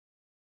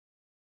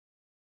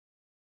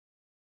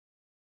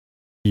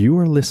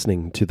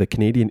listening to the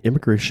Canadian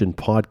Immigration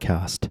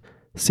Podcast,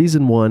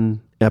 Season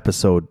 1,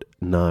 Episode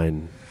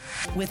 9.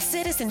 With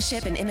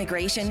Citizenship and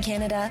Immigration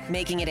Canada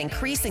making it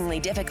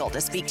increasingly difficult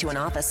to speak to an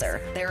officer,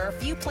 there are a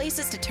few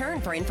places to turn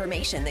for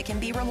information that can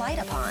be relied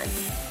upon.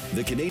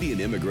 The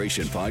Canadian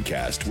Immigration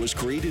Podcast was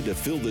created to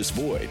fill this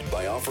void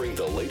by offering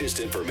the latest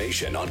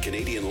information on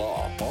Canadian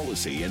law,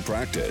 policy, and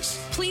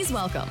practice. Please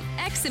welcome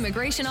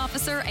ex-immigration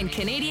officer and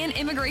Canadian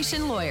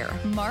immigration lawyer,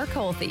 Mark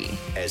Holthe.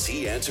 As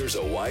he answers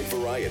a wide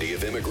variety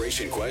of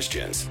immigration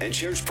questions and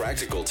shares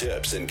practical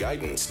tips and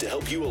guidance to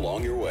help you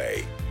along your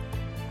way.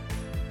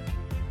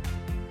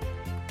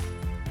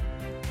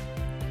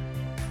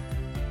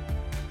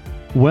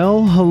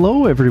 Well,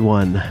 hello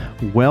everyone.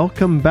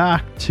 Welcome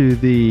back to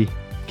the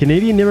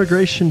Canadian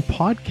Immigration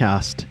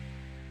Podcast.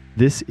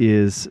 This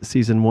is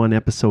Season 1,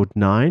 Episode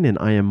 9, and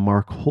I am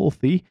Mark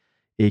Holthe,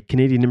 a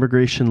Canadian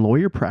immigration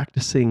lawyer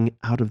practicing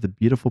out of the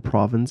beautiful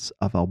province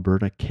of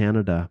Alberta,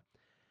 Canada.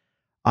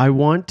 I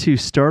want to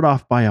start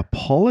off by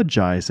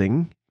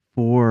apologizing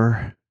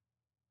for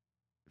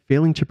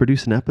failing to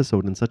produce an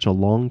episode in such a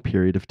long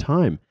period of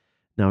time.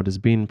 Now, it has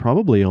been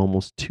probably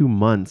almost 2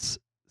 months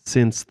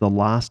since the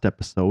last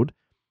episode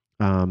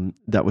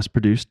that was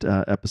produced,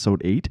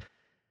 episode 8.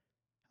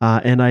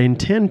 And I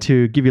intend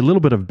to give you a little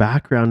bit of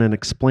background and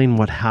explain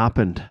what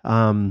happened.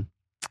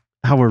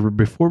 However,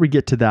 before we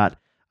get to that,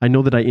 I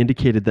know that I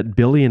indicated that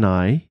Billy and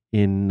I,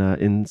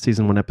 in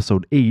Season 1,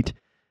 Episode 8,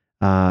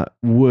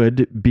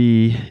 would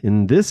be,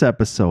 in this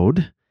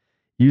episode,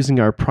 using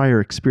our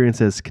prior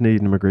experience as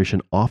Canadian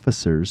immigration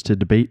officers to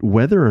debate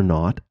whether or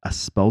not a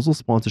spousal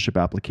sponsorship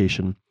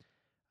application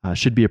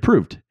should be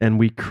approved. And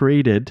we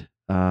created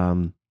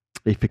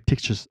a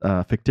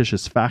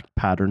fictitious fact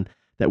pattern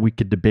that we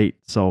could debate.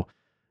 So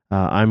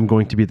I'm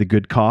going to be the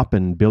good cop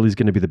and Billy's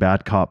going to be the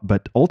bad cop.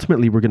 But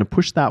ultimately, we're going to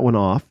push that one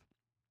off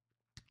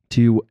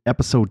to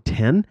episode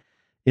 10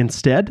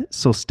 instead.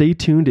 So stay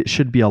tuned. It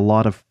should be a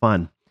lot of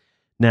fun.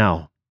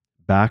 Now,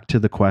 back to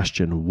the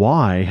question,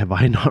 why have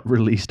I not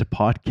released a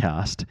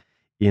podcast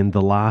in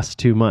the last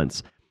 2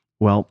 months?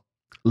 Well,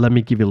 let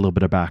me give you a little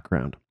bit of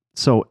background.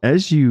 So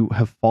as you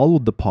have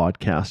followed the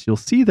podcast, you'll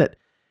see that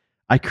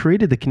I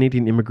created the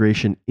Canadian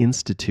Immigration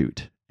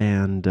Institute.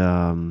 And,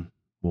 well,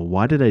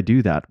 why did I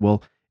do that?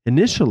 Well,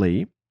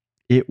 initially,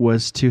 it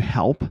was to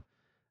help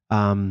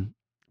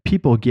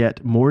people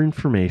get more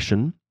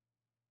information,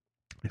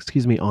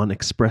 on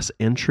express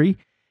entry.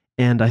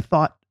 And I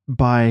thought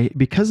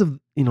because of,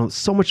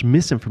 so much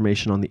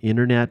misinformation on the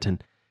internet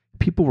and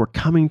people were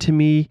coming to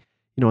me,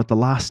 at the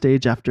last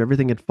stage after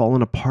everything had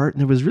fallen apart,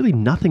 and there was really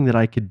nothing that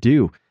I could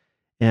do.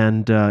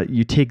 And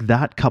you take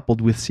that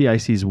coupled with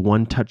CIC's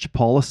one-touch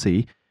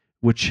policy,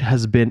 which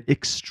has been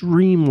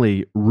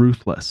extremely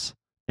ruthless,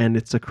 and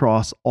it's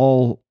across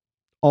all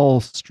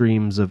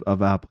streams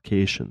of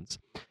applications.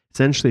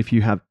 Essentially, if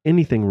you have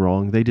anything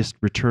wrong, they just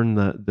return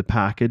the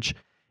package,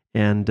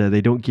 and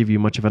they don't give you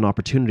much of an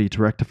opportunity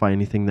to rectify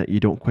anything that you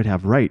don't quite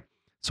have right.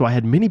 So I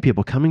had many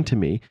people coming to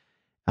me,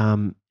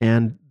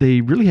 and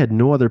they really had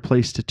no other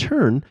place to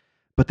turn,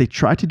 but they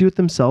tried to do it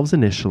themselves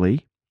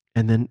initially,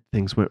 and then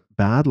things went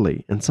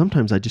badly, and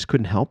sometimes I just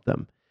couldn't help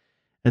them.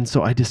 And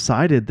so I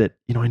decided that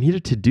I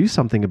needed to do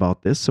something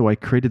about this. So I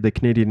created the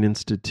Canadian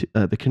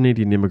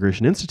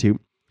Immigration Institute,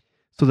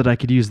 so that I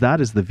could use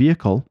that as the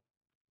vehicle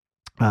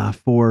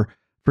for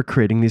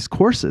creating these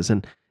courses.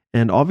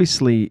 And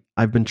obviously,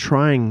 I've been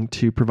trying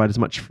to provide as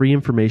much free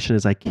information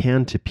as I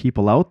can to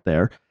people out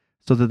there,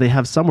 so that they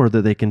have somewhere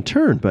that they can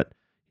turn. But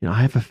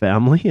I have a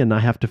family, and I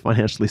have to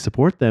financially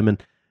support them,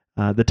 and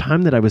the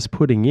time that I was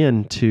putting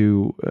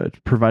into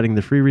providing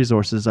the free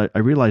resources, I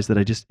realized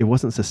that it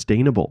wasn't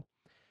sustainable.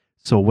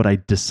 So what I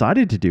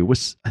decided to do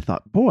was, I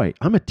thought, boy,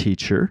 I'm a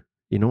teacher.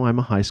 I'm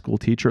a high school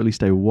teacher, at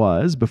least I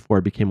was before I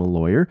became a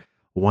lawyer.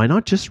 Why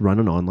not just run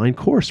an online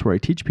course where I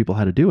teach people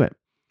how to do it?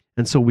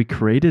 And so we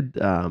created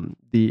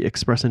the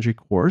Express Entry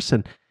course,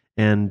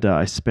 and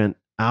I spent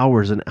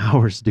hours and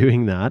hours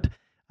doing that.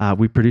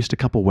 We produced a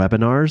couple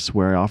webinars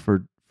where I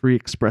offered free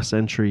Express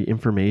Entry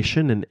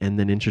information and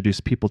then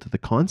introduce people to the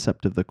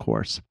concept of the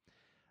course.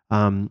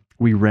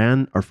 We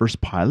ran our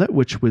first pilot,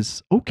 which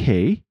was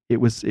okay. It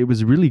was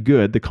really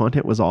good. The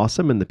content was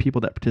awesome, and the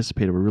people that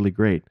participated were really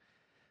great.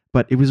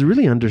 But it was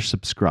really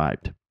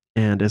undersubscribed.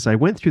 And as I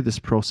went through this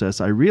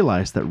process, I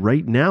realized that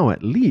right now,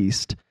 at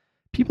least,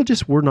 people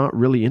just were not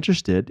really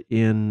interested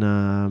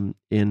in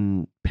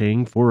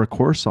paying for a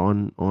course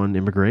on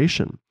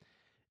immigration.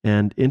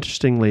 And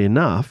interestingly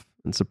enough,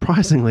 and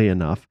surprisingly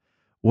enough,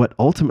 what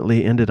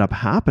ultimately ended up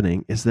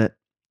happening is that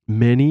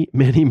many,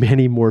 many,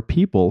 many more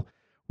people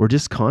were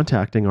just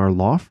contacting our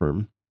law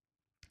firm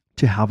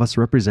to have us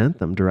represent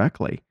them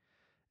directly.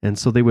 And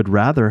so they would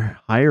rather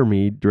hire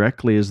me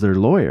directly as their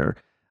lawyer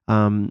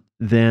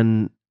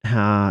than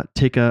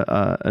take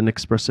an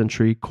Express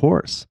Entry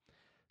course.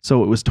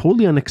 So it was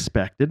totally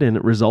unexpected, and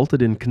it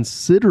resulted in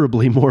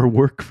considerably more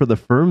work for the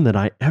firm than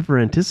I ever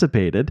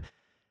anticipated.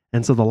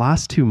 And so the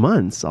last 2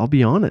 months, I'll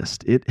be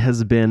honest, it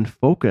has been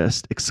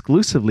focused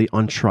exclusively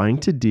on trying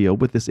to deal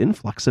with this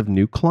influx of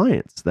new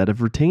clients that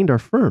have retained our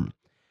firm.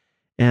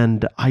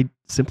 And I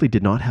simply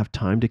did not have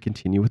time to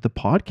continue with the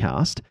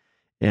podcast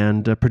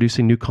and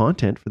producing new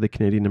content for the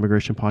Canadian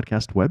Immigration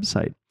Podcast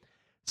website.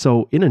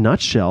 So in a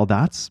nutshell,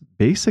 that's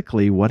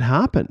basically what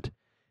happened.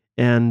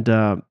 And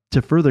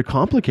to further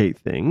complicate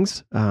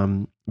things,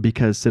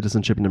 because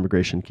Citizenship and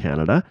Immigration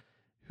Canada,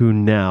 who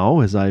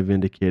now, as I've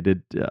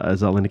indicated,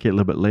 as I'll indicate a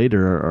little bit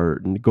later,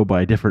 or go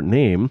by a different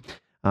name,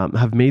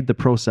 have made the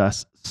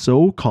process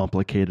so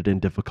complicated and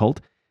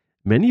difficult.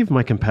 Many of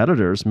my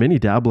competitors, many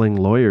dabbling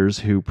lawyers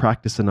who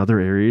practice in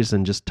other areas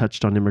and just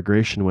touched on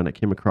immigration when it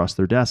came across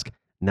their desk,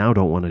 now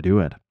don't want to do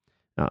it,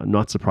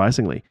 not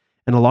surprisingly.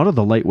 And a lot of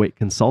the lightweight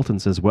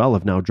consultants as well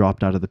have now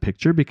dropped out of the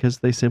picture because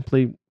they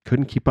simply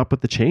couldn't keep up with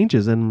the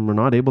changes and were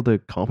not able to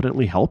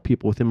competently help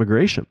people with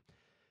immigration.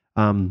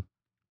 And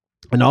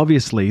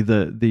obviously,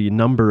 the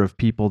number of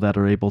people that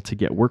are able to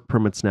get work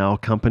permits now,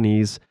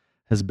 companies,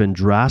 has been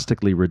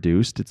drastically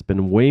reduced. It's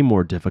been way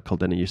more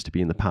difficult than it used to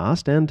be in the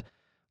past. And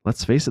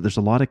let's face it, there's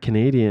a lot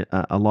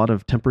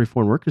of temporary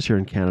foreign workers here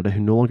in Canada who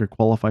no longer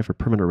qualify for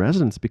permanent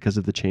residence because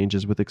of the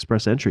changes with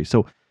express entry.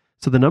 So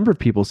the number of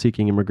people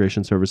seeking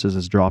immigration services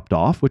has dropped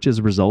off, which has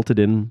resulted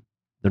in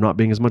there not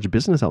being as much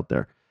business out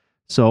there.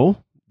 So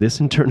this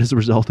in turn has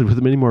resulted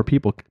with many more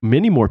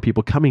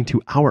people coming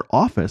to our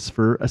office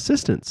for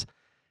assistance.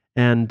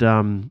 And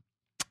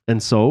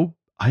so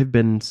I've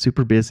been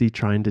super busy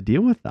trying to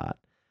deal with that.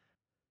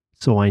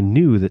 So I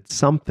knew that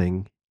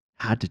something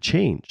had to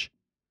change.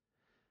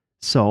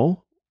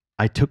 So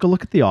I took a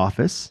look at the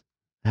office,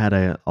 had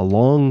a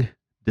long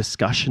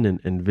discussion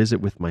and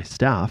visit with my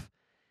staff,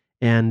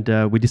 and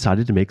we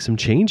decided to make some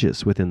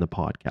changes within the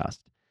podcast.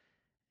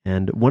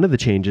 And one of the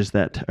changes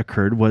that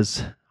occurred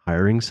was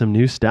hiring some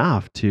new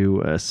staff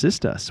to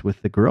assist us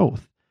with the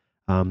growth,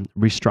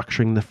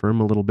 restructuring the firm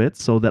a little bit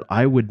so that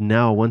I would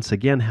now once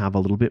again have a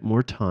little bit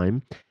more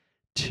time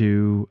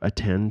to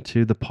attend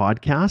to the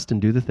podcast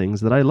and do the things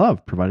that I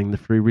love, providing the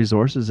free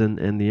resources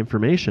and the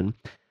information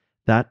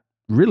that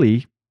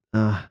really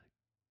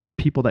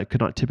people that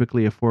could not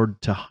typically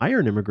afford to hire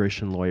an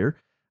immigration lawyer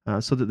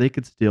so that they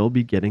could still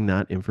be getting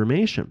that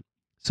information.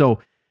 So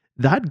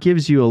that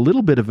gives you a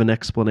little bit of an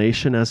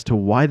explanation as to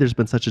why there's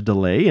been such a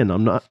delay. And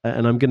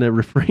I'm going to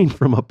refrain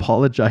from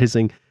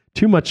apologizing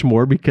too much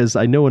more because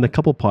I know in a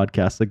couple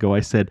podcasts ago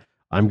I said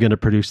I'm going to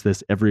produce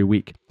this every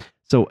week.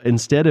 So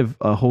instead of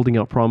holding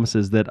out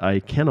promises that I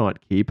cannot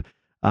keep,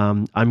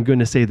 I'm going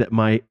to say that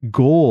my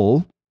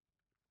goal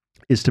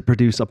is to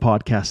produce a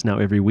podcast now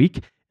every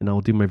week, and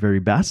I'll do my very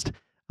best.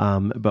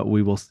 But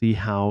we will see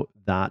how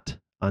that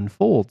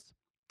unfolds.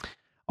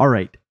 All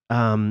right.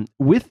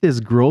 With this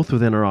growth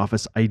within our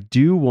office, I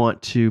do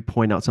want to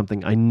point out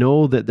something. I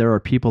know that there are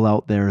people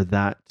out there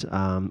that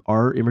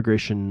are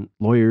immigration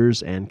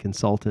lawyers and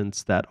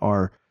consultants that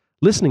are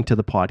listening to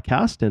the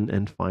podcast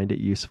and find it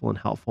useful and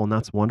helpful, and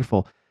that's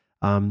wonderful.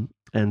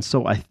 And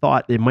so I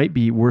thought it might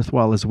be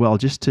worthwhile as well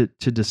just to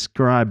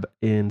describe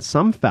in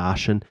some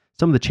fashion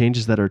some of the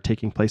changes that are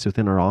taking place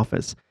within our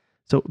office.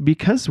 So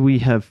because we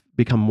have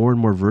become more and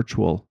more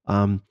virtual,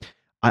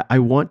 I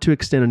want to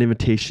extend an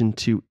invitation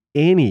to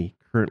any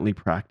currently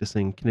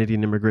practicing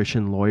Canadian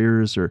immigration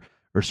lawyers or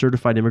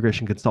certified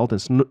immigration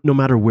consultants, no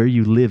matter where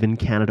you live in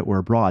Canada or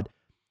abroad,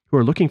 who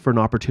are looking for an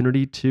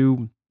opportunity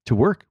to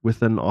work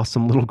with an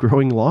awesome little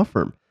growing law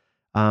firm.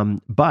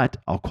 But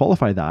I'll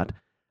qualify that,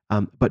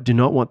 but do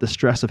not want the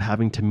stress of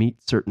having to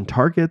meet certain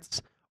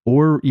targets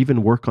or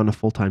even work on a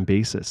full-time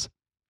basis.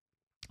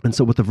 And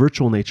so with the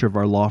virtual nature of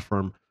our law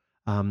firm,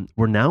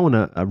 we're now in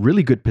a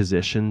really good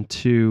position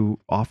to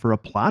offer a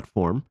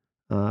platform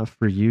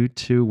for you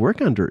to work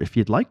under if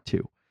you'd like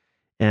to.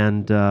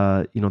 And,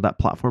 that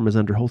platform is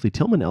under Holthe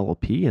Tillman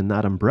LLP and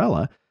that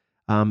umbrella.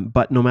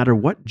 But no matter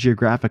what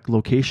geographic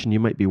location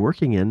you might be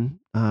working in,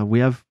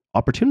 we have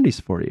opportunities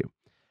for you.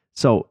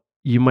 So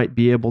you might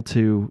be able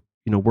to,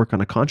 work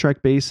on a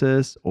contract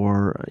basis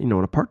or, in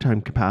a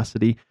part-time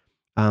capacity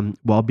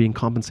while being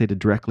compensated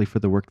directly for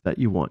the work that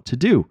you want to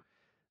do.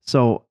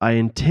 So I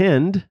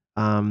intend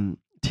to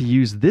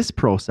use this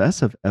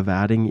process of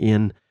adding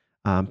in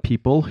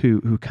people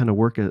who kind of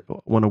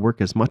want to work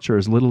as much or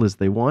as little as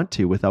they want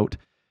to without,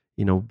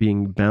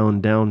 being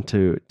bound down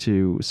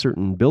to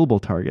certain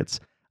billable targets.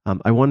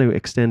 I want to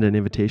extend an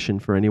invitation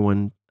for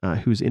anyone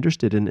who's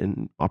interested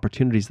in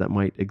opportunities that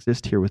might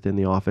exist here within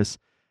the office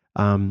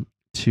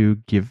to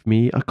give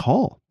me a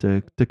call,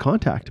 to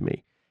contact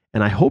me.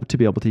 And I hope to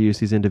be able to use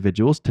these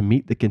individuals to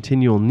meet the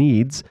continual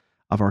needs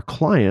of our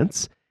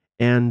clients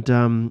and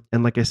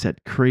like I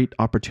said, create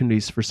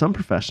opportunities for some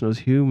professionals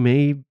who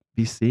may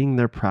be seeing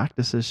their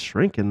practices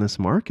shrink in this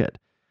market.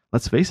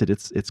 Let's face it,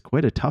 it's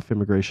quite a tough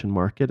immigration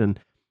market, and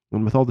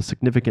with all the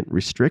significant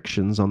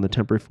restrictions on the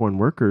temporary foreign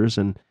workers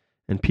and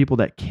people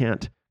that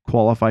can't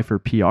qualify for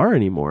PR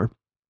anymore,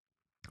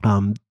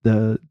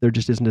 there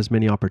just isn't as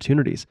many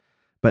opportunities.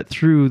 But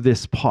through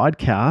this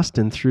podcast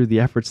and through the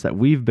efforts that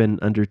we've been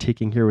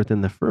undertaking here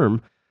within the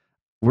firm,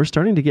 we're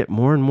starting to get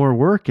more and more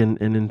work,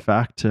 and in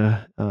fact,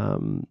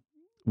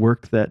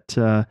 work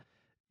that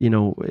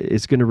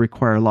is going to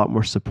require a lot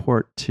more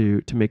support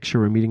to make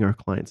sure we're meeting our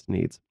clients'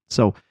 needs.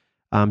 So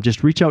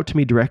just reach out to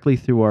me directly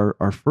through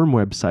our firm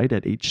website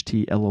at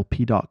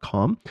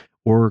htllp.com,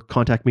 or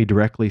contact me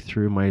directly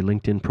through my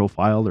LinkedIn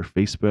profile or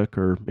Facebook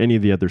or any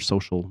of the other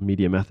social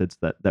media methods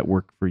that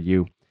work for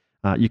you.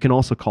 You can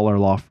also call our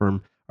law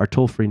firm. Our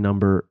toll-free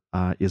number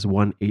is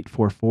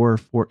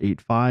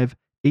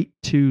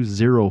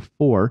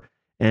 1-844-485-8204,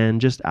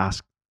 and just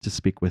ask to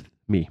speak with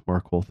me,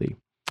 Mark Holthe.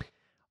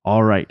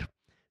 All right.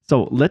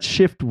 So let's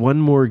shift one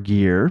more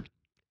gear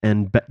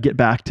and get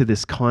back to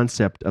this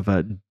concept of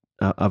an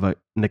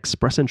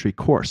express entry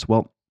course.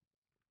 Well,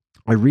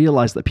 I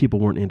realized that people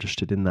weren't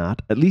interested in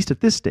that, at least at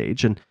this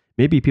stage, and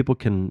maybe people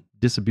can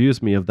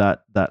disabuse me of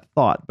that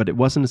thought, but it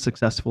wasn't as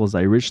successful as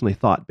I originally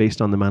thought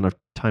based on the amount of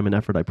time and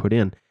effort I put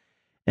in.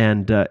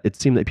 And it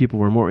seemed that people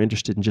were more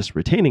interested in just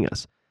retaining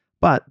us.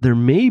 But there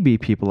may be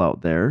people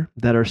out there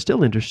that are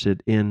still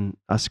interested in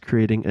us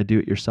creating a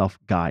do-it-yourself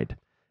guide.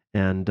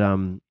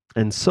 And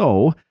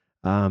so,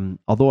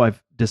 although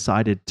I've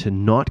decided to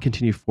not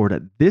continue forward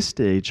at this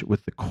stage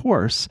with the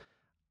course,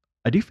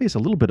 I do face a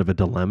little bit of a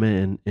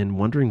dilemma in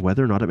wondering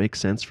whether or not it makes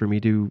sense for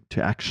me to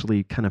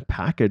actually kind of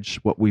package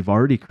what we've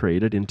already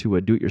created into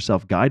a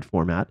do-it-yourself guide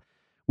format,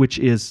 which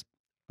is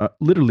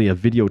literally a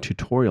video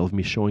tutorial of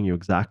me showing you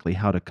exactly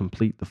how to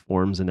complete the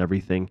forms and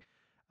everything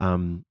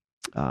to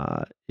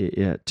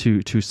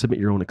submit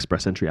your own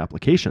express entry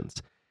applications.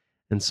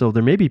 And so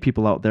there may be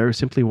people out there who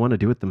simply want to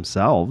do it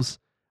themselves,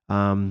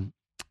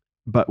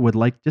 but would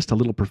like just a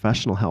little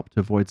professional help to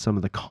avoid some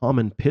of the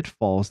common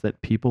pitfalls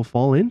that people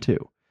fall into.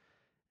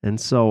 And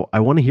so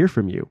I want to hear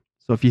from you.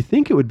 So if you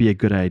think it would be a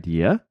good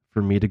idea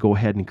for me to go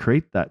ahead and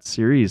create that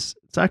series,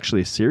 it's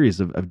actually a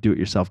series of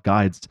do-it-yourself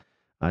guides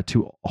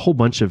to a whole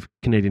bunch of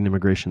Canadian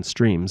immigration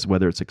streams,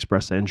 whether it's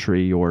express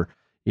entry or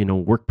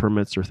work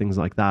permits or things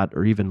like that,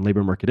 or even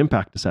labor market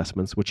impact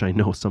assessments, which I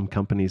know some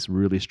companies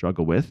really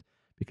struggle with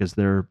because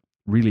they're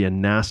really a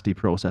nasty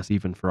process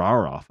even for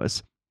our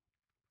office.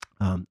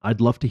 I'd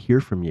love to hear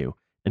from you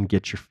and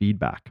get your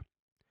feedback.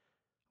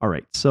 All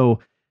right, so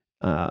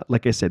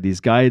like I said, these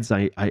guides,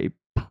 I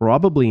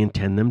probably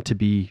intend them to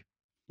be,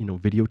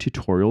 video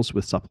tutorials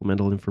with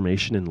supplemental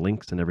information and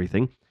links and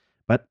everything,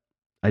 but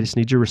I just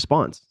need your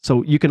response.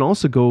 So you can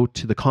also go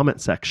to the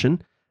comment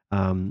section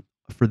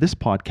for this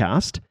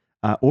podcast,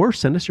 or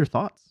send us your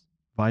thoughts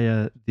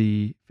via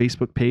the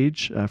Facebook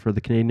page for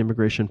the Canadian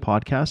Immigration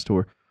Podcast,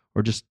 or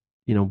just,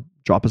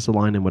 drop us a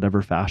line in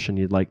whatever fashion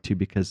you'd like to,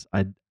 because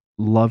I'd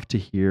love to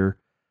hear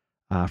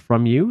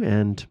from you.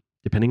 And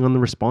depending on the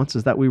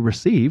responses that we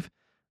receive,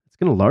 it's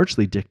going to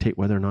largely dictate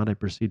whether or not I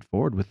proceed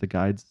forward with the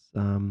guides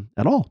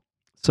at all.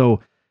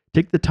 So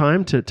take the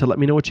time to let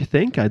me know what you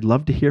think. I'd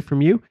love to hear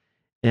from you.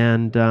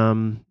 And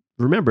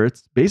remember,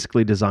 it's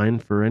basically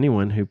designed for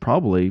anyone who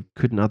probably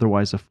couldn't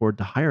otherwise afford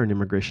to hire an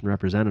immigration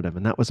representative.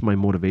 And that was my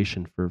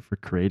motivation for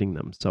creating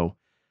them. So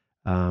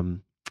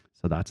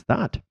that's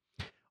that.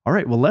 All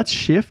right, well, let's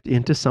shift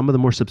into some of the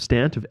more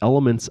substantive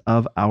elements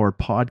of our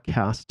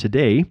podcast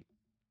today.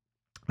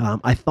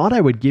 I thought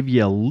I would give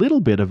you a little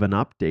bit of an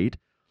update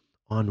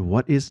on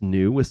what is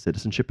new with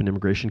Citizenship and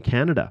Immigration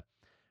Canada.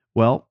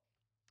 Well,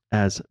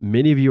 as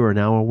many of you are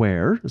now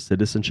aware,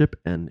 Citizenship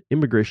and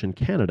Immigration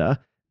Canada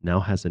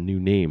now has a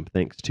new name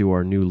thanks to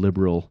our new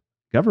Liberal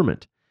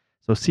government.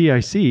 So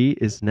CIC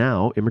is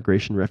now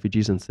Immigration,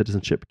 Refugees and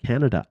Citizenship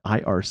Canada,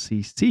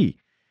 IRCC.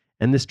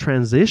 And this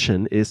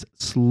transition is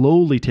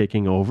slowly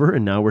taking over,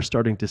 and now we're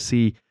starting to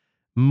see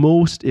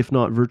most, if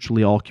not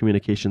virtually all,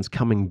 communications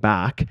coming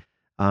back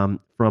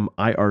from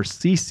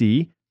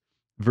IRCC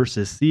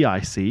versus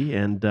CIC.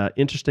 And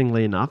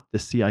interestingly enough, the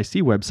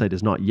CIC website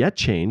is not yet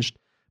changed,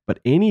 but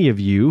any of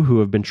you who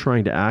have been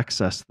trying to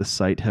access the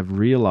site have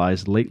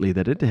realized lately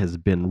that it has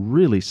been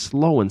really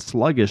slow and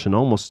sluggish and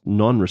almost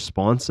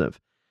non-responsive.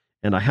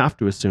 And I have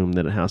to assume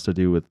that it has to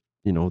do with,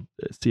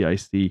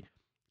 CIC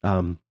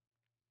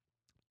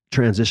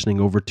transitioning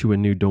over to a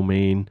new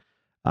domain,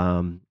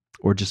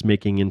 or just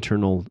making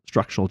internal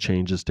structural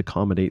changes to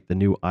accommodate the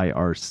new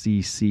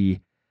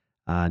IRCC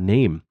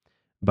name.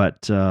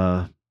 But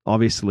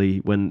obviously,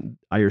 when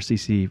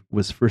IRCC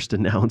was first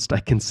announced, I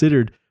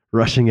considered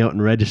rushing out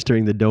and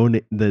registering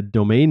the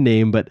domain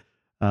name, but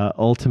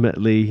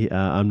ultimately,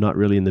 I'm not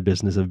really in the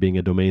business of being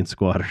a domain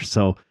squatter.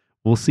 So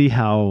we'll see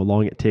how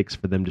long it takes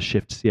for them to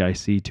shift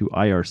CIC to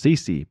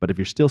IRCC. But if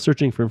you're still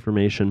searching for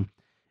information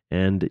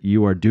and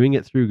you are doing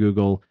it through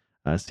Google,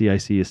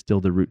 CIC is still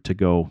the route to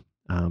go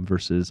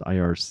versus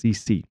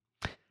IRCC.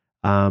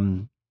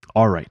 All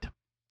right.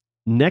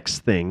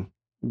 Next thing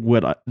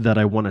that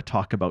I want to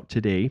talk about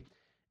today,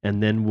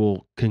 and then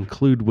we'll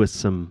conclude with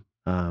some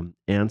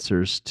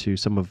answers to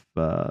some of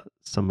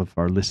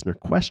our listener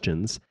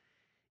questions,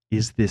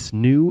 is this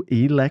new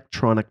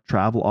electronic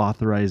travel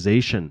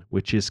authorization,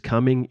 which is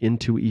coming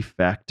into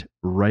effect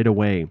right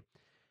away.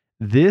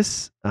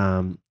 This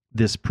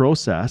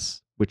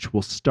process, which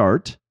will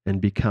start and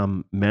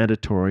become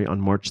mandatory on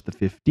March the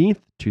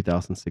 15th,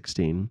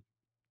 2016,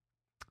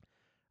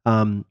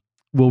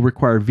 will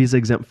require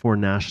visa-exempt foreign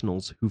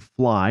nationals who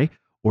fly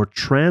or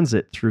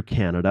transit through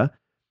Canada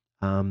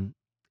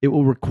it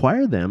will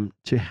require them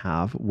to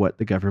have what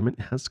the government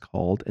has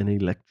called an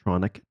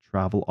electronic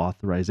travel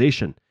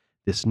authorization,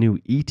 this new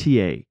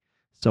ETA.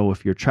 So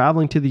if you're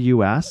traveling to the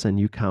US and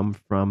you come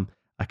from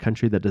a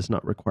country that does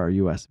not require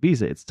US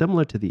visa, it's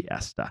similar to the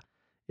ESTA.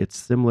 It's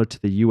similar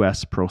to the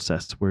US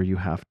process where you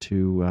have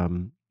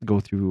to go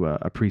through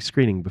a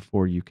pre-screening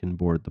before you can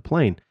board the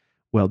plane.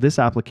 Well, this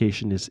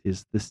application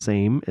is the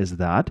same as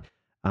that.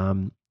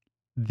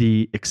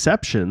 The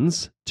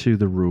exceptions to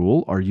the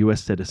rule are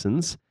US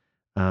citizens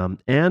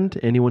and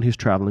anyone who's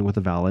traveling with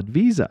a valid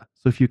visa.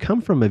 So if you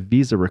come from a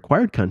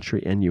visa-required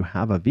country and you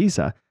have a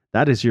visa,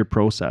 that is your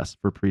process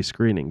for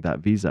pre-screening, that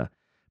visa.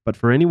 But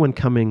for anyone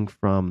coming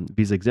from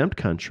visa-exempt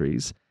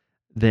countries,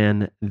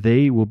 then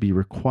they will be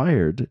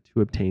required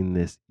to obtain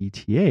this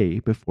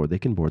ETA before they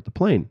can board the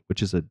plane,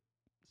 which is a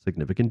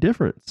significant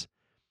difference.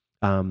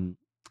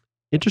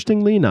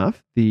 Interestingly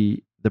enough,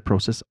 the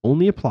process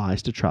only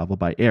applies to travel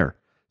by air.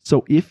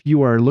 So if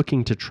you are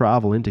looking to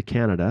travel into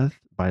Canada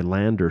by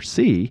land or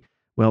sea,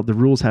 well, the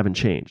rules haven't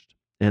changed.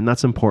 And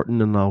that's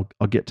important, and I'll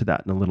get to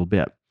that in a little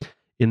bit.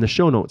 In the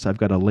show notes, I've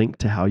got a link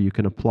to how you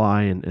can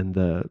apply, and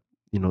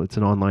it's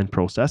an online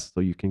process, so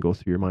you can go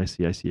through your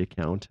MyCIC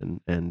account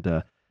and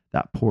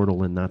that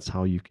portal, and that's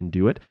how you can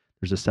do it.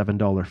 There's a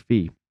 $7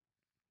 fee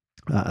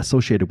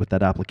associated with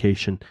that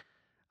application,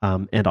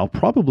 and I'll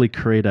probably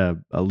create a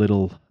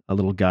little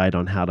guide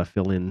on how to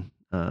fill in,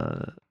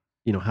 how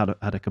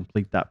to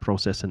complete that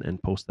process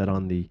and post that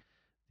on the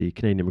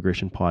Canadian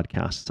Immigration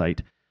Podcast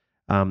site.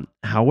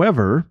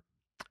 However,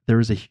 there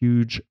is a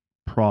huge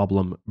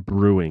problem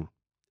brewing,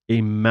 a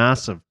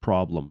massive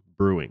problem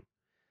brewing.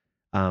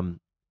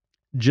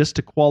 Just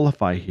to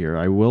qualify here,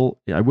 I will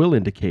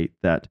indicate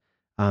that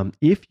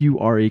if you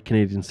are a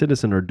Canadian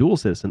citizen or dual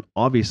citizen,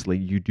 obviously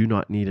you do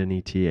not need an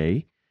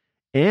ETA.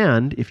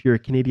 And if you're a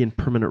Canadian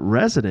permanent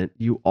resident,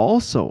 you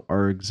also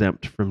are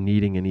exempt from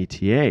needing an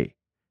ETA.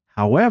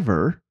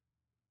 However,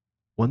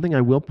 one thing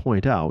I will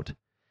point out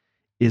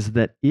is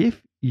that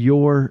if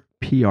your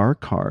PR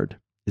card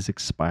is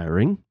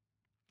expiring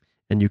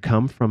and you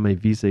come from a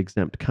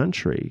visa-exempt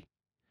country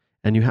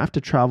and you have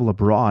to travel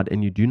abroad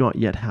and you do not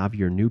yet have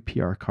your new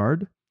PR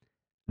card,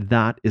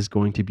 that is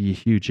going to be a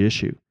huge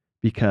issue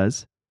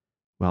because,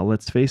 well,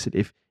 let's face it,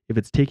 if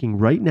it's taking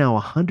right now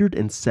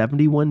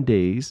 171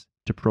 days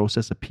to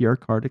process a PR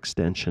card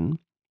extension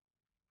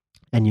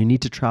and you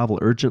need to travel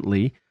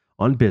urgently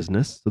on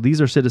business, so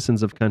these are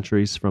citizens of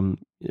countries from,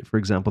 for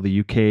example, the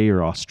UK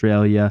or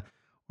Australia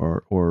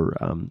or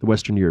the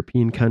Western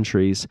European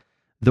countries,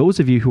 those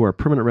of you who are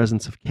permanent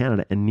residents of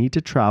Canada and need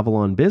to travel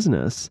on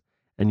business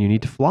and you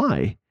need to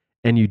fly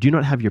and you do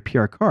not have your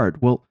PR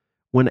card, well,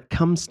 when it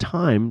comes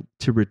time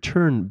to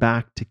return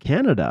back to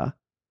Canada,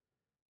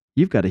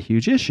 you've got a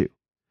huge issue.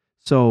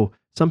 So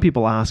some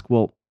people ask,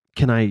 well,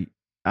 can I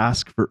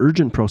ask for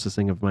urgent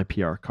processing of my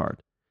PR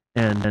card?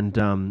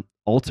 And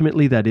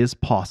ultimately that is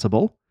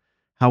possible.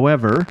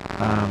 However,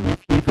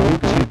 if you go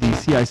to the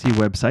CIC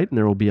website, and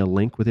there will be a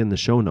link within the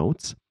show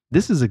notes,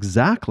 this is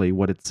exactly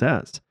what it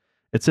says.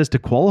 It says to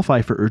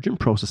qualify for urgent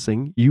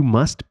processing, you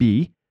must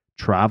be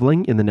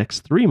traveling in the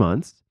next 3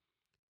 months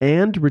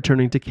and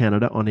returning to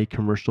Canada on a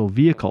commercial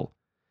vehicle.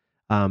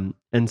 And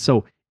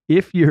so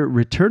if you're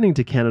returning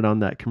to Canada on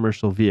that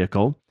commercial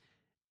vehicle,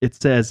 it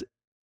says,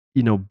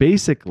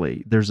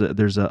 basically there's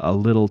a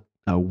little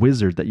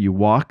wizard that you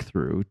walk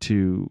through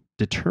to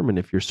determine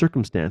if your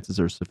circumstances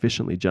are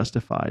sufficiently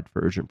justified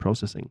for urgent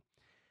processing.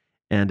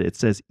 And it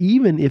says,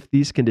 even if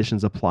these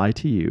conditions apply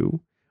to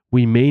you,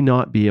 we may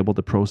not be able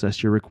to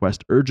process your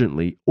request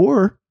urgently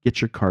or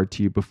get your card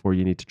to you before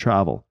you need to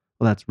travel.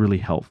 Well, that's really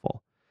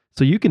helpful.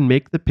 So you can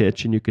make the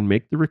pitch and you can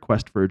make the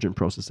request for urgent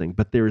processing,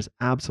 but there is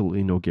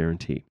absolutely no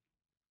guarantee.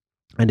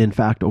 And in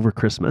fact, over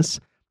Christmas,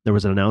 there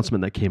was an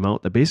announcement that came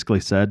out that basically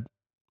said,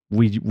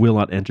 we will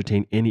not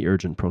entertain any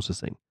urgent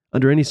processing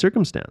under any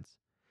circumstance.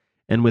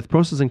 And with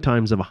processing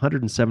times of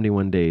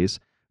 171 days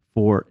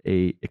for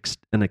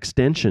an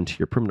extension to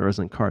your permanent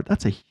resident card,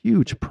 that's a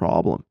huge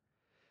problem.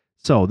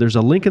 So there's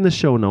a link in the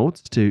show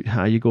notes to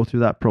how you go through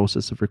that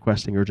process of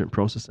requesting urgent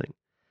processing.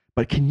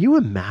 But can you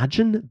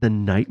imagine the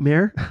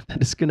nightmare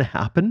that is going to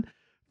happen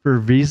for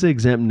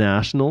visa-exempt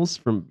nationals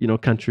from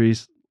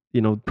countries,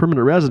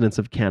 permanent residents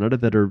of Canada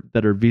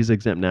that are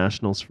visa-exempt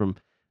nationals from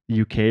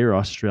the UK or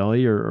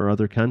Australia or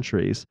other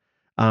countries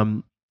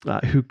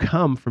who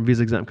come from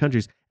visa-exempt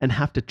countries and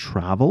have to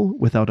travel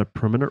without a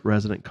permanent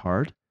resident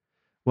card?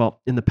 Well,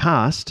 in the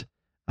past,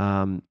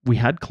 we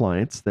had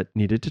clients that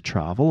needed to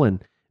travel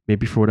and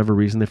maybe for whatever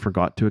reason they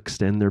forgot to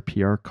extend their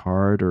PR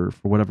card or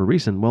for whatever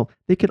reason. Well,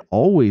 they could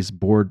always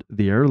board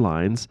the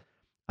airlines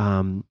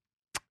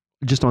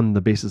just on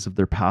the basis of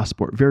their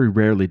passport. Very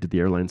rarely did the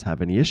airlines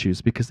have any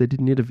issues because they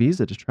didn't need a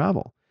visa to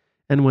travel.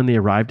 And when they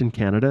arrived in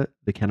Canada,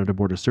 the Canada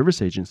Border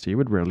Service Agency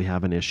would rarely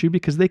have an issue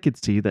because they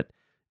could see that,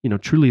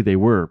 truly they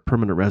were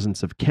permanent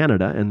residents of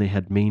Canada and they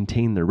had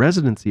maintained their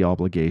residency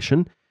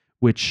obligation,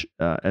 which,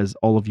 as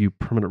all of you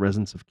permanent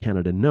residents of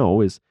Canada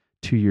know, is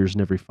 2 years in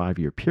every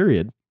 5-year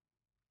period.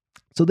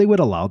 So they would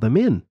allow them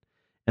in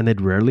and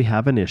they'd rarely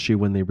have an issue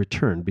when they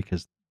returned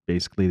because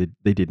basically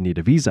they didn't need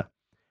a visa.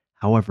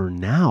 However,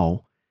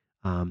 now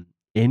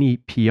any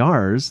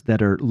PRs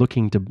that are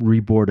looking to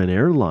reboard an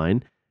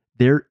airline,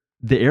 the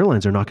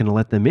airlines are not going to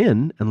let them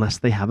in unless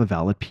they have a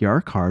valid PR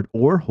card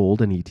or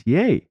hold an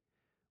ETA.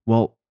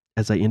 Well,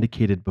 as I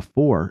indicated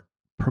before,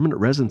 permanent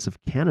residents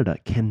of Canada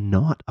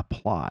cannot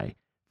apply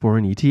for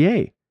an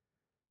ETA.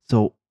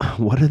 So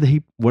what are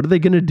they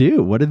going to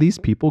do? What are these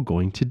people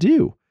going to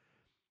do?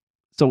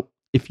 So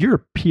if you're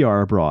a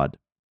PR abroad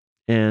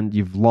and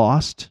you've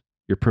lost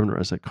your permanent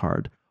resident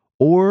card,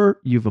 or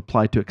you've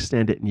applied to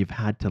extend it and you've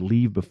had to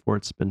leave before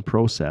it's been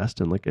processed,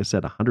 and like I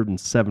said,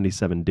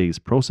 177 days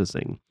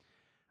processing,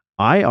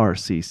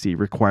 IRCC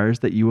requires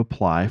that you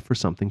apply for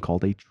something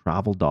called a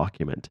travel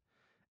document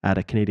at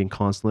a Canadian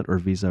consulate or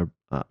visa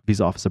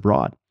office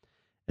abroad.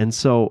 And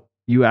so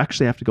you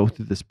actually have to go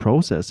through this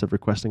process of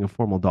requesting a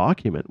formal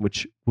document,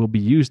 which will be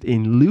used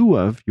in lieu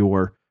of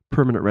your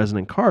permanent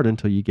resident card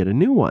until you get a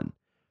new one.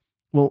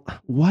 Well,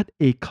 what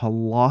a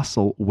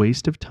colossal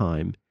waste of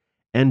time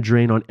and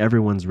drain on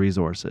everyone's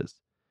resources.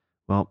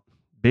 Well,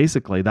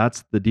 basically,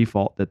 that's the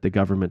default that the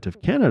government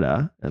of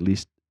Canada, at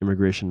least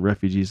Immigration,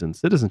 Refugees, and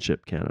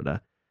Citizenship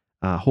Canada,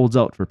 holds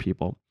out for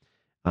people.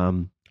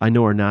 I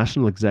know our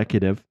national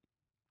executive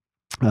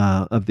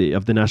of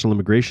the National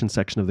Immigration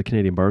Section of the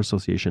Canadian Bar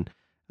Association,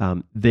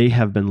 they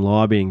have been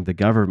lobbying the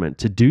government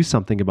to do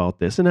something about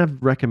this and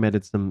have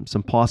recommended some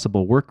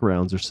possible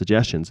workarounds or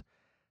suggestions.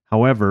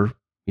 However,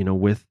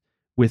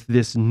 with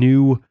this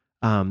new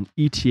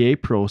ETA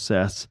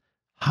process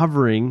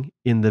hovering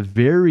in the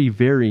very,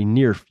 very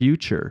near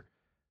future,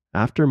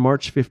 after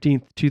March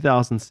 15th,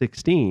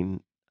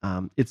 2016,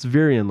 it's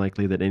very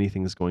unlikely that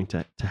anything is going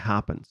to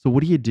happen. So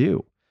what do you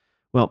do?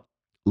 Well,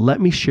 let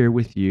me share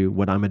with you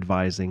what I'm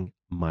advising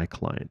my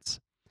clients.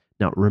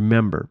 Now,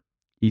 remember,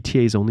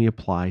 ETAs only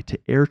apply to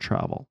air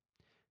travel.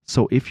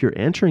 So if you're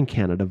entering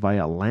Canada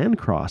via land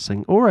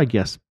crossing, or I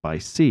guess by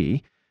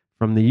sea,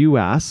 from the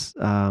US,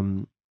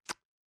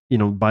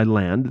 by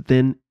land,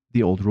 then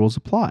the old rules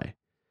apply.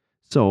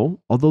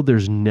 So although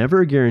there's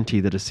never a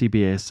guarantee that a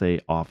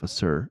CBSA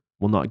officer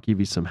will not give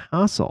you some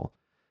hassle,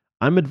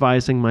 I'm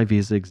advising my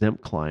visa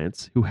exempt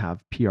clients who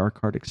have PR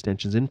card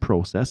extensions in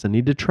process and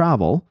need to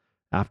travel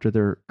after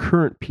their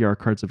current PR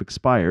cards have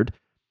expired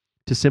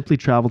to simply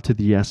travel to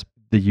the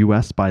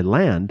US by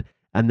land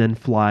and then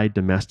fly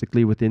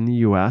domestically within the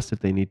US if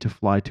they need to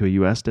fly to a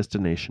US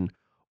destination,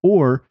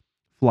 or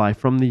fly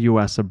from the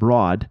US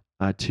abroad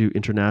to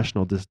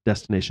international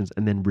destinations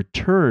and then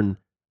return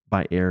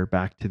by air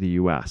back to the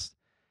US,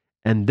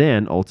 and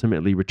then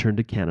ultimately return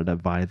to Canada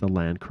via the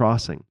land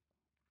crossing.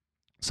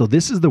 So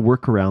this is the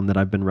workaround that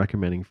I've been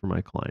recommending for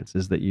my clients,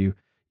 is that you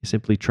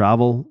simply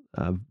travel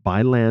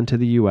by land to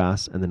the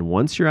US, and then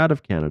once you're out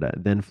of Canada,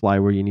 then fly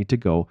where you need to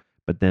go,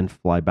 but then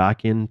fly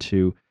back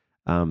into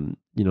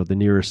the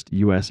nearest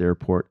US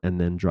airport and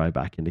then drive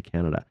back into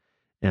Canada.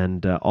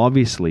 And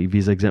obviously,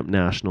 visa exempt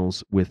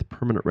nationals with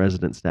permanent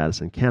resident status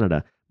in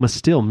Canada must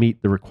still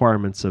meet the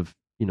requirements of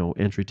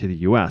entry to the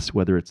US,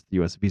 whether it's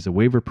the US visa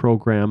waiver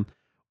program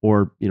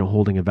or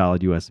holding a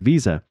valid US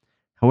visa.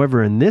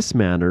 However, in this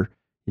manner,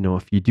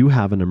 if you do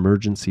have an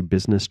emergency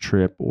business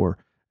trip or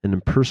an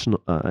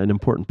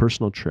important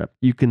personal trip,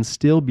 you can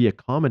still be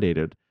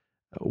accommodated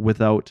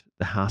without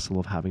the hassle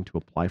of having to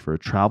apply for a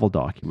travel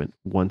document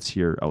once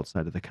you're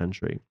outside of the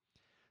country.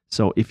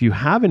 So if you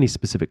have any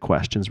specific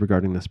questions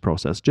regarding this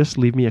process, just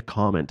leave me a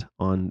comment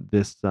on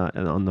this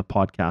on the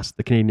podcast,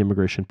 the Canadian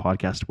Immigration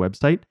Podcast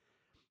website.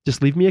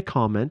 Just leave me a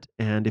comment,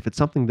 and if it's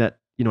something that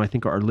I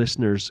think our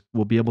listeners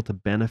will be able to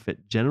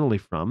benefit generally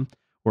from,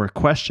 or a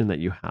question that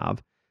you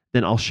have,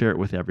 then I'll share it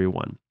with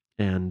everyone.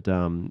 And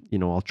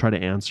I'll try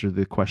to answer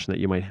the question that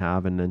you might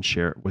have and then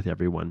share it with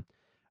everyone.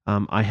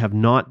 I have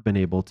not been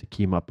able to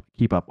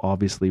keep up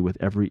obviously with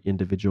every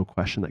individual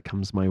question that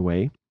comes my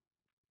way.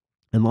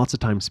 And lots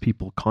of times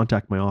people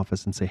contact my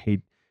office and say,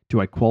 hey, do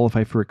I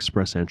qualify for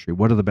express entry?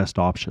 What are the best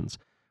options?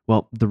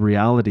 Well, the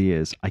reality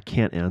is I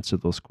can't answer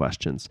those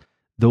questions.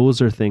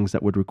 Those are things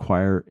that would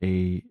require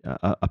a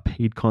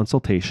paid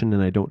consultation,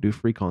 and I don't do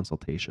free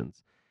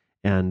consultations.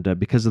 And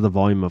because of the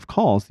volume of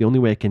calls, the only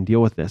way I can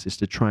deal with this is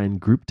to try and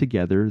group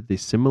together the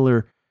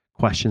similar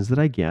questions that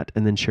I get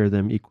and then share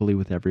them equally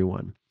with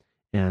everyone.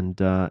 And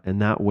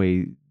that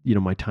way,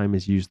 my time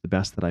is used the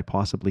best that I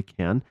possibly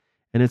can.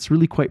 And it's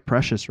really quite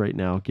precious right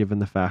now, given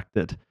the fact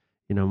that,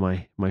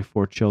 my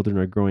 4 children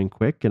are growing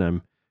quick, and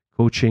I'm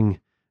coaching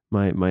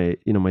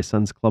my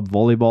son's club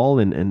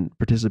volleyball and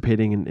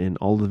participating in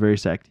all the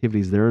various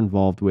activities they're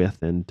involved with.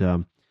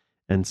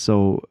 And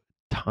so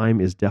time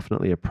is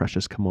definitely a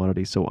precious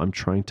commodity. So I'm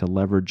trying to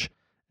leverage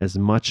as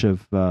much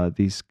of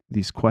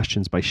these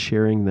questions by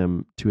sharing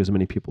them to as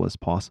many people as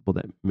possible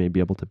that may be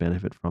able to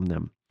benefit from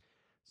them.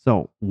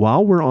 So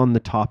while we're on the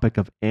topic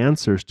of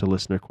answers to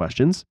listener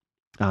questions,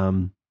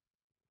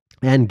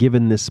 and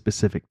given this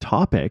specific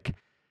topic,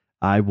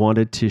 I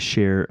wanted to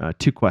share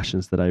 2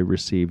 questions that I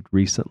received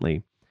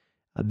recently.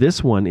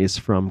 This one is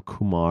from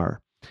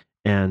Kumar,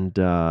 And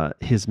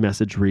his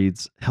message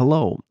reads,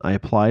 "Hello, I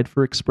applied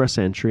for express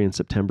entry in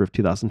September of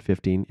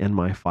 2015, and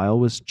my file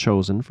was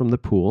chosen from the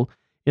pool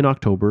in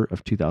October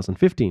of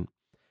 2015.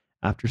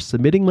 After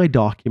submitting my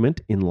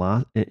document in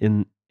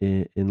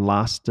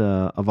last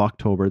of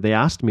October, they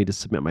asked me to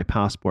submit my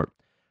passport.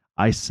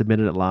 I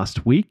submitted it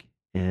last week,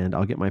 and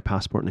I'll get my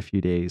passport in a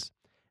few days.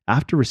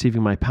 After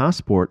receiving my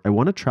passport, I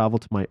want to travel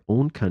to my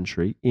own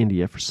country,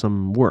 India, for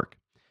some work.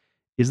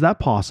 Is that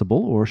possible,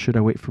 or should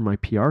I wait for my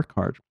PR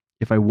card?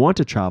 If I want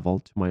to travel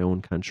to my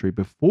own country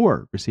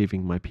before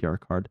receiving my PR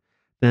card,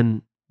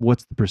 then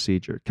what's the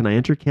procedure? Can I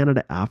enter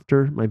Canada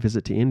after my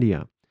visit to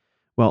India?"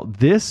 Well,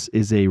 this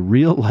is a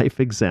real life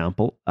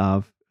example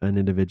of an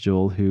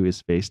individual who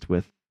is faced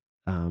with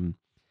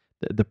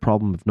the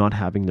problem of not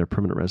having their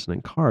permanent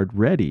resident card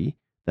ready.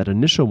 That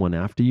initial one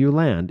after you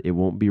land, it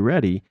won't be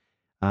ready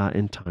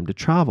in time to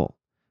travel.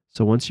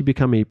 So once you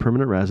become a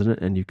permanent resident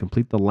and you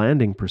complete the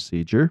landing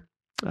procedure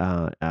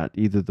at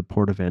either the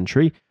port of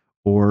entry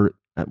or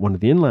at one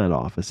of the inland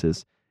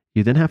offices,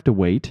 you then have to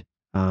wait.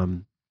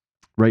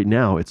 Right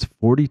now, it's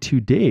 42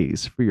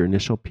 days for your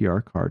initial PR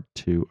card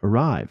to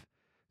arrive.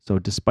 So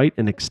despite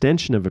an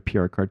extension of a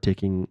PR card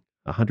taking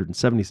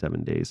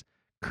 177 days,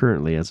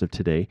 currently, as of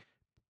today,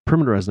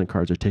 permanent resident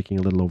cards are taking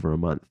a little over a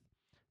month.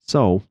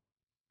 So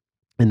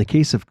in the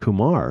case of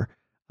Kumar,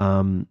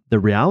 the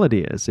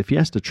reality is if he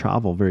has to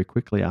travel very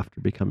quickly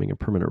after becoming a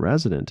permanent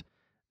resident,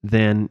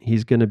 then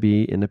he's going to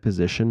be in a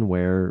position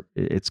where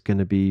it's going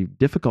to be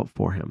difficult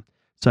for him.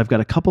 So I've got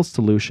a couple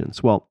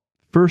solutions. Well,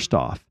 first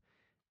off,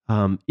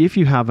 if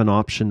you have an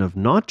option of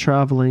not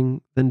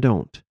traveling, then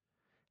don't.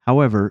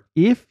 However,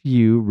 if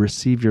you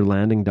receive your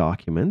landing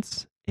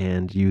documents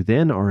and you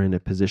then are in a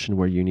position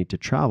where you need to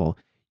travel,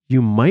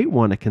 you might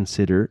want to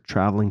consider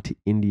traveling to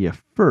India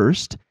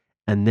first,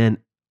 and then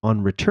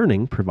on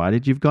returning,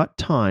 provided you've got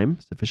time,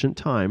 sufficient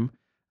time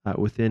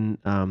within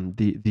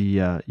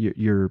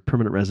your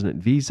permanent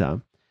resident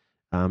visa,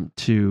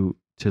 to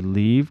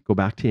leave, go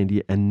back to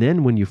India, and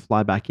then when you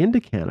fly back into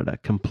Canada,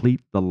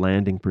 complete the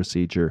landing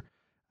procedure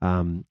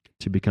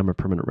to become a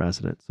permanent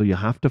resident. So you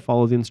have to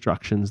follow the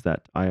instructions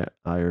that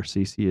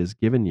IRCC has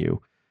given you.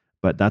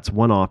 But that's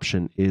one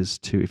option, is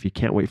to, if you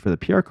can't wait for the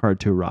PR card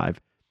to arrive,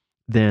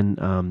 then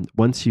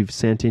once you've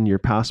sent in your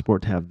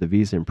passport to have the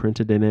visa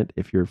imprinted in it,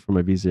 if you're from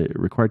a visa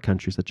required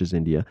country such as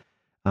India,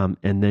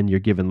 and then you're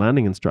given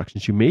landing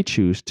instructions, you may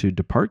choose to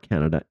depart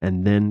Canada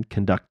and then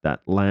conduct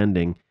that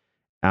landing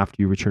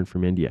after you return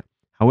from India.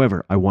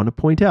 However, I want to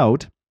point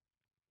out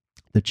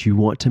that you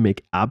want to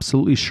make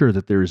absolutely sure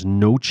that there is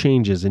no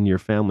changes in your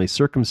family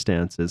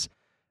circumstances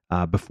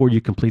before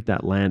you complete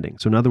that landing.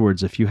 So in other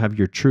words, if you have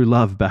your true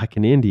love back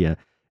in India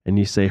and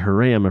you say,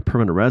 "Hooray, I'm a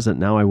permanent resident,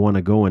 now I want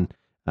to go and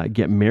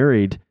get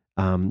married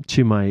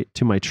to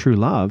my true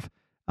love,"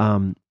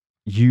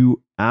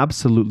 you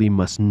absolutely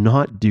must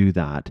not do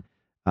that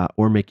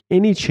or make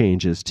any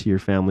changes to your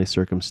family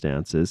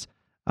circumstances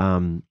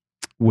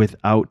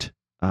without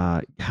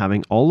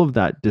having all of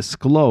that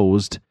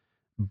disclosed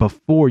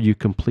before you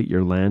complete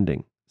your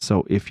landing.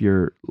 So if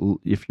your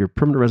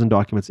permanent resident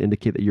documents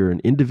indicate that you're an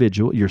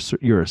individual,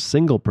 you're a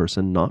single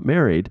person, not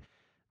married,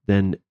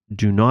 then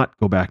do not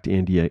go back to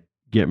India,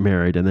 get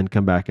married, and then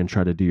come back and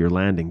try to do your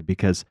landing,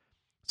 because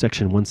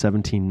Section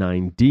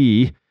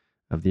 117(9)(d)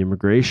 of the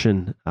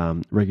immigration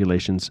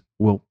regulations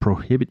will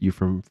prohibit you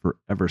from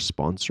forever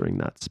sponsoring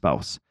that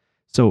spouse.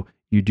 So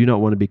you do not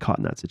want to be caught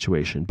in that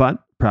situation.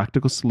 But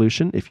practical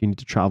solution, if you need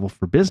to travel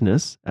for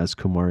business, as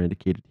Kumar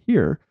indicated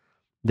here,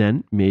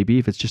 then maybe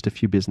if it's just a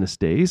few business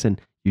days and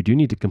you do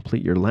need to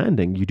complete your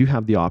landing, you do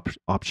have the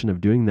option of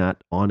doing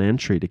that on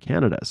entry to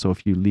Canada. So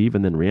if you leave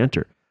and then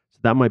re-enter, so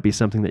that might be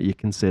something that you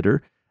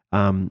consider.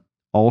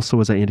 Also,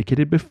 as I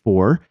indicated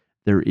before,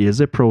 there is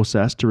a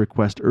process to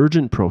request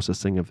urgent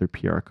processing of their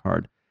PR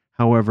card.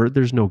 However,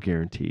 there's no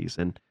guarantees.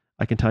 And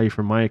I can tell you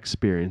from my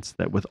experience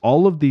that with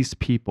all of these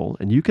people,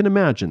 and you can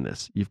imagine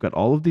this, you've got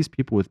all of these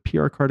people with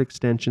PR card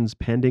extensions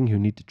pending who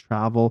need to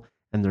travel,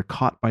 and they're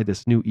caught by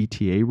this new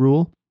ETA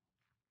rule.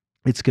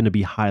 It's going to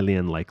be highly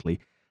unlikely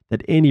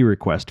that any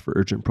request for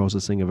urgent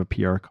processing of a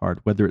PR card,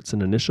 whether it's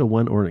an initial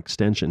one or an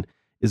extension,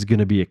 is going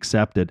to be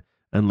accepted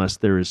unless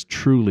there is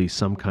truly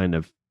some kind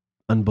of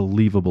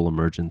unbelievable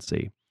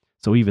emergency.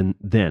 So even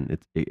then,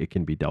 it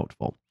can be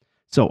doubtful.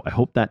 So I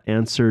hope that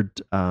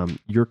answered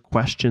your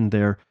question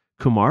there,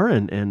 Kumar,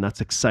 and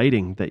that's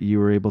exciting that you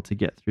were able to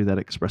get through that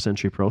express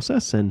entry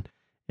process and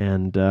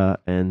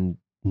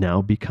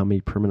now become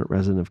a permanent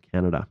resident of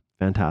Canada.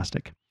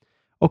 Fantastic.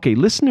 Okay,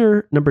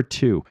 listener number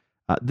 2.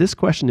 This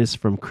question is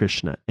from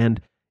Krishna,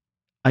 and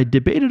I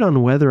debated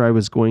on whether I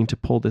was going to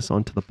pull this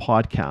onto the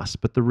podcast,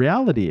 but the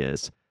reality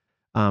is,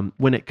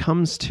 when it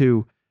comes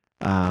to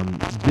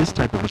this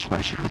type of a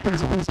question, it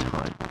depends on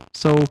time.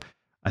 So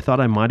I thought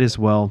I might as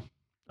well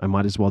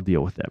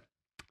deal with it.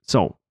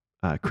 So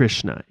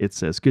Krishna, it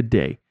says, "Good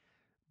day.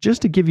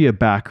 Just to give you a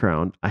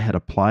background, I had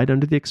applied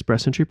under the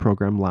Express Entry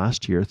program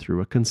last year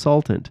through a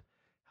consultant.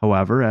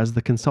 However, as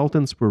the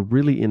consultants were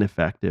really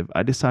ineffective,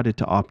 I decided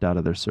to opt out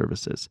of their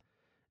services.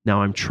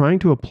 Now I'm trying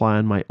to apply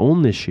on my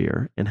own this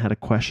year and had a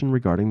question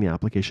regarding the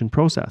application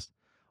process.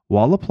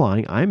 While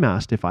applying, I'm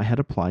asked if I had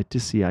applied to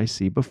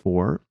CIC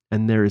before,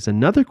 and there is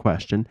another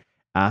question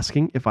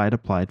asking if I had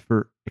applied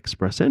for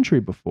Express Entry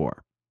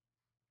before.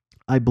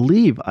 I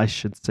believe I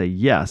should say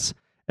yes,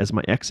 as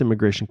my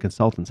ex-immigration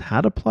consultants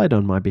had applied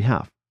on my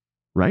behalf,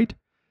 right?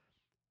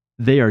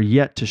 They are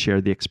yet to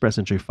share the Express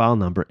Entry file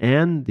number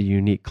and the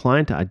unique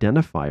client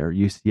identifier,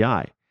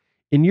 UCI.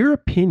 In your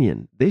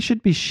opinion, they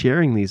should be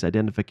sharing these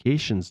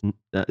identification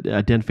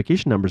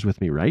numbers with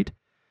me, right?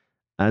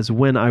 As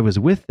when I was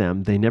with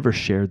them, they never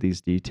shared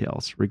these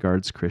details.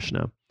 Regards,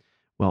 Krishna.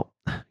 Well,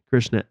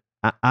 Krishna,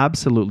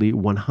 absolutely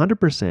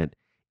 100%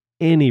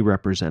 any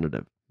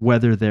representative,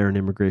 whether they're an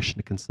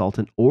immigration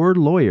consultant or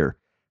lawyer,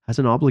 has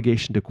an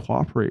obligation to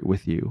cooperate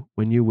with you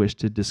when you wish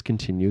to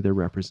discontinue their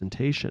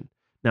representation.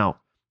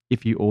 Now,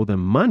 if you owe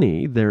them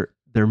money,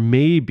 they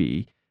may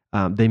be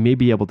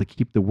able to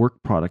keep the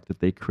work product that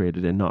they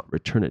created and not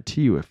return it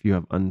to you if you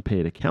have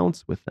unpaid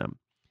accounts with them.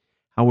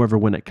 However,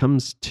 when it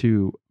comes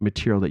to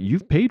material that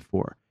you've paid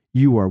for,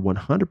 you are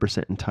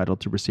 100% entitled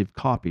to receive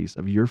copies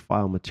of your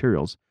file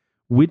materials,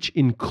 which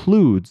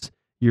includes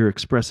your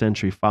Express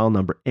Entry file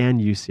number and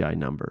UCI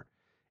number.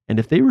 And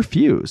if they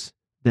refuse,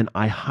 then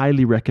I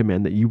highly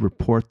recommend that you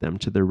report them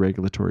to their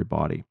regulatory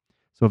body.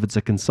 So if it's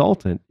a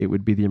consultant, it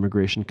would be the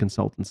Immigration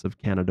Consultants of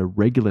Canada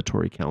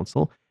Regulatory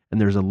Council,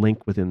 and there's a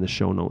link within the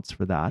show notes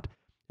for that.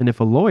 And if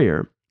a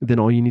lawyer, then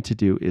all you need to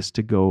do is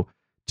to go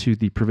to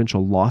the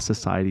Provincial Law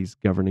Society's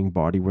governing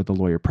body where the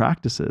lawyer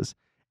practices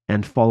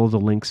and follow the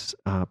links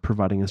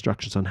providing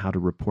instructions on how to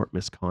report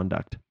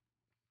misconduct.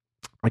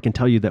 I can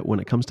tell you that when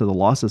it comes to the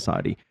Law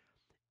Society,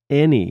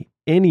 any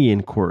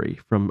inquiry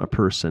from a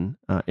person,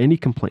 any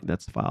complaint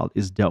that's filed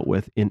is dealt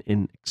with in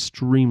an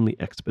extremely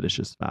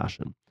expeditious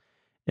fashion.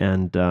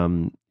 And,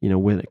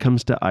 when it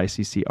comes to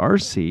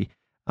ICCRC,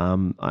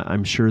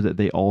 I'm sure that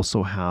they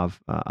also have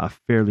a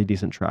fairly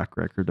decent track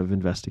record of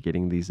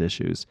investigating these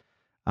issues.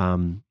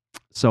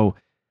 So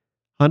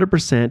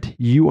 100%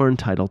 you are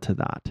entitled to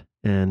that.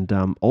 And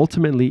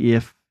ultimately,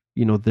 if,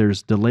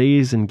 there's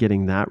delays in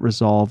getting that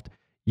resolved,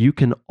 you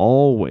can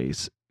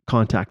always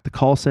contact the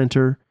call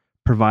center,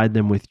 provide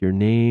them with your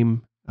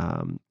name,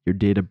 your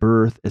date of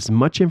birth, as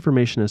much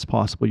information as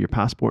possible, your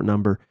passport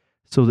number,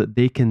 so that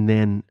they can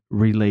then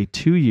relay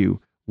to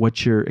you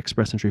what your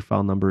Express Entry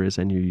file number is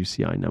and your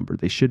UCI number.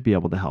 They should be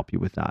able to help you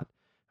with that.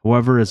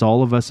 However, as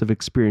all of us have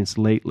experienced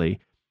lately,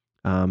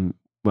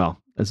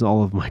 as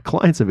all of my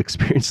clients have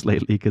experienced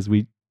lately, because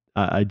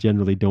I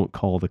generally don't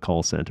call the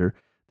call center.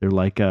 They're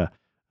like a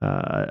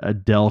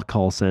Dell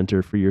call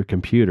center for your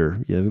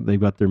computer. They've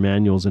got their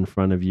manuals in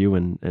front of you,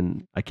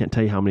 and I can't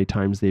tell you how many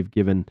times they've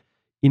given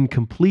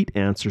incomplete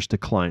answers to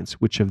clients,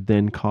 which have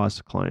then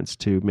caused clients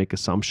to make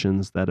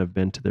assumptions that have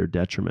been to their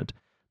detriment.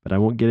 But I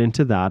won't get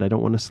into that. I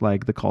don't want to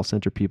slag the call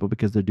center people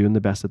because they're doing the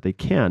best that they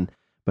can,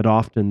 but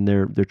often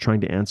they're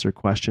trying to answer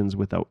questions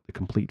without the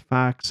complete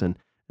facts, and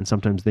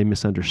sometimes they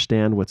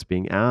misunderstand what's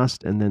being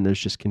asked, and then there's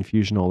just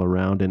confusion all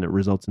around, and it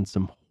results in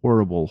some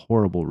horrible,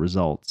 horrible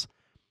results.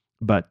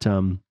 But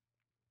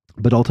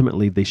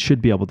ultimately, they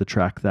should be able to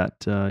track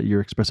that your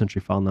Express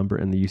Entry file number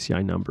and the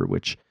UCI number,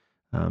 which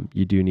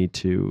you do need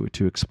to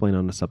explain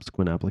on a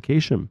subsequent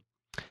application.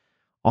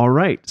 All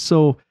right,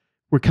 so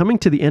we're coming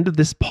to the end of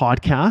this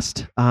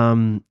podcast.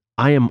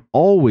 I am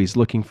always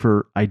looking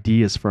for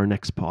ideas for our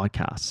next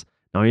podcasts.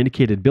 Now, I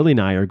indicated Billy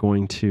and I are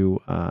going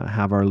to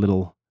have our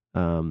little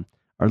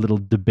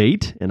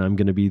debate, and I'm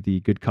going to be the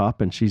good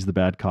cop and she's the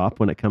bad cop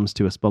when it comes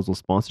to a spousal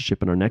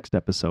sponsorship in our next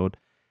episode.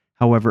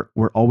 However,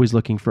 we're always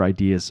looking for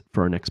ideas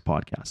for our next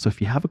podcast. So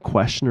if you have a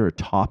question or a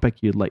topic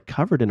you'd like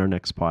covered in our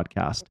next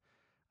podcast,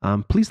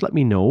 please let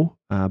me know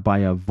by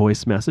a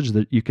voice message.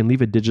 That you can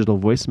leave a digital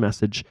voice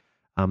message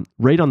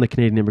right on the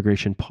Canadian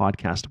Immigration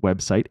Podcast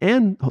website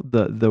and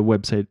the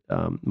website,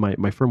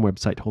 my firm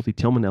website, Holthe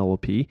Tillman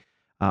LLP.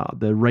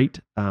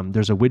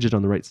 There's a widget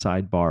on the right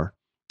sidebar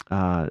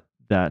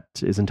that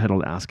is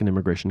entitled Ask an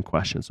Immigration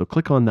Question. So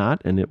click on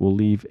that, and it will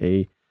leave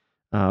a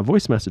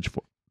voice message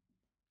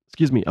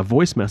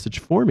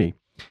for me.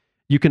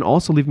 You can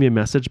also leave me a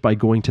message by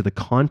going to the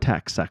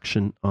contact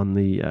section on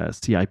the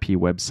CIP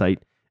website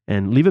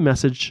and leave a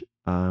message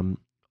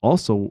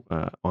also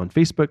on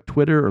Facebook,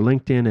 Twitter, or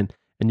LinkedIn, and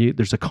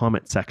there's a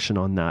comment section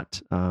on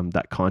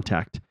that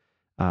contact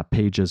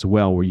page as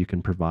well, where you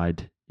can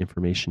provide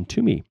information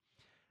to me.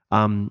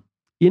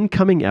 In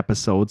coming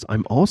episodes,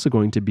 I'm also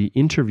going to be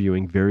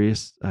interviewing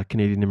various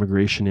Canadian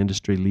immigration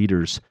industry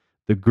leaders,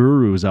 the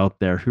gurus out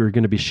there, who are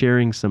going to be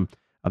sharing some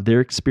of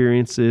their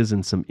experiences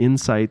and some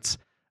insights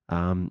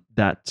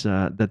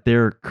that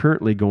they're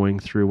currently going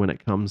through when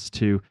it comes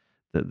to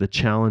the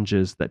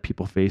challenges that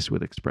people face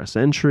with Express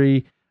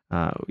Entry,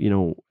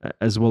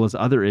 as well as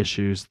other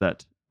issues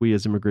that we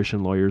as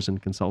immigration lawyers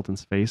and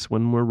consultants face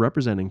when we're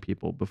representing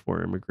people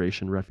before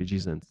Immigration,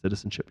 Refugees, and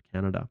Citizenship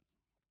Canada.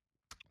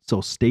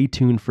 So stay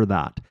tuned for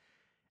that.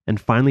 And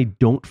finally,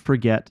 don't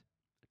forget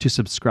to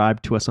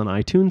subscribe to us on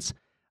iTunes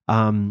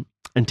and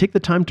take the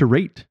time to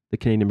rate the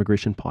Canadian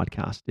Immigration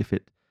Podcast. If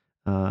it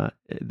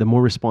the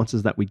more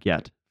responses that we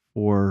get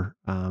for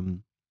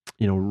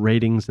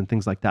ratings and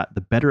things like that,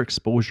 the better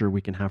exposure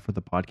we can have for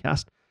the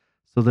podcast,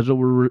 so that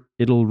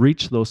it'll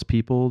reach those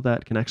people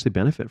that can actually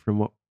benefit from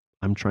what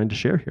I'm trying to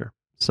share here.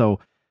 So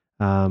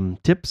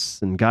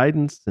tips and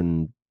guidance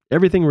and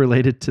everything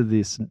related to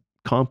this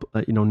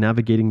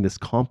navigating this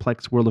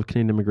complex world of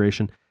Canadian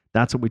immigration,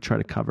 that's what we try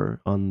to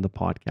cover on the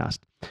podcast.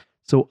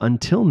 So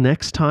until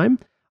next time,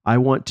 I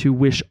want to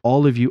wish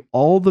all of you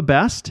all the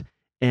best,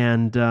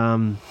 and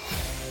we'll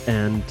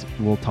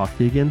talk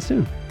to you again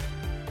soon.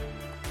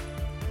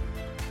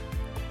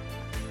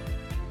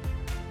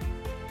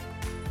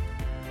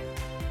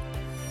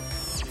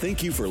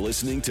 Thank you for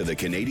listening to the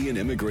Canadian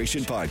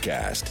Immigration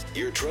Podcast,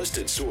 your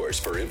trusted source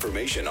for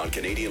information on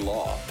Canadian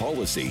law,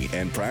 policy,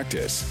 and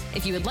practice.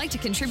 If you would like to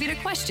contribute a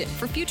question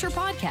for future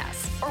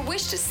podcasts or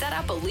wish to set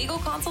up a legal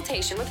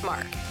consultation with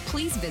Mark,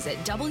 please visit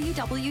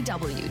www.ht-llp.com.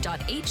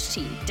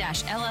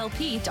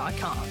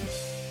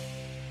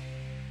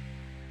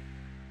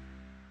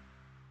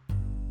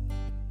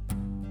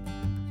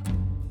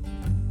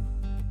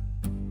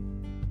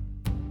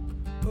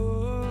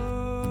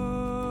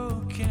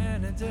 Oh,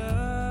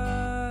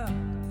 Canada,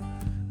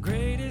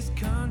 greatest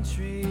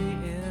country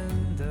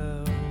in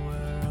the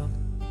world.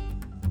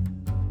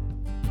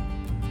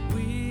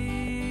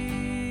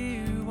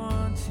 We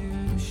want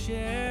to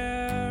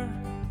share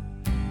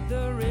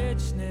the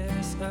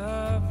richness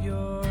of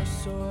your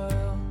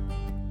soil.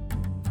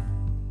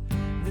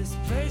 This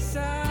place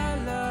I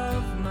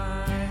love,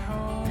 my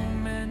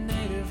home and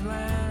native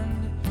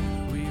land.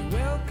 We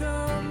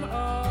welcome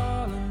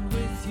all, and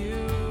with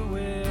you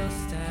we'll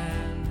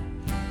stand.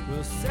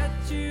 We'll set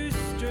you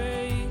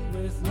straight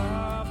with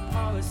law,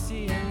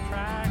 policy, and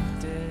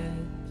practice.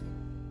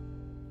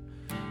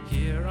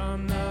 Here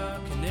on the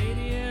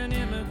Canadian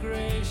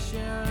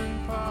Immigration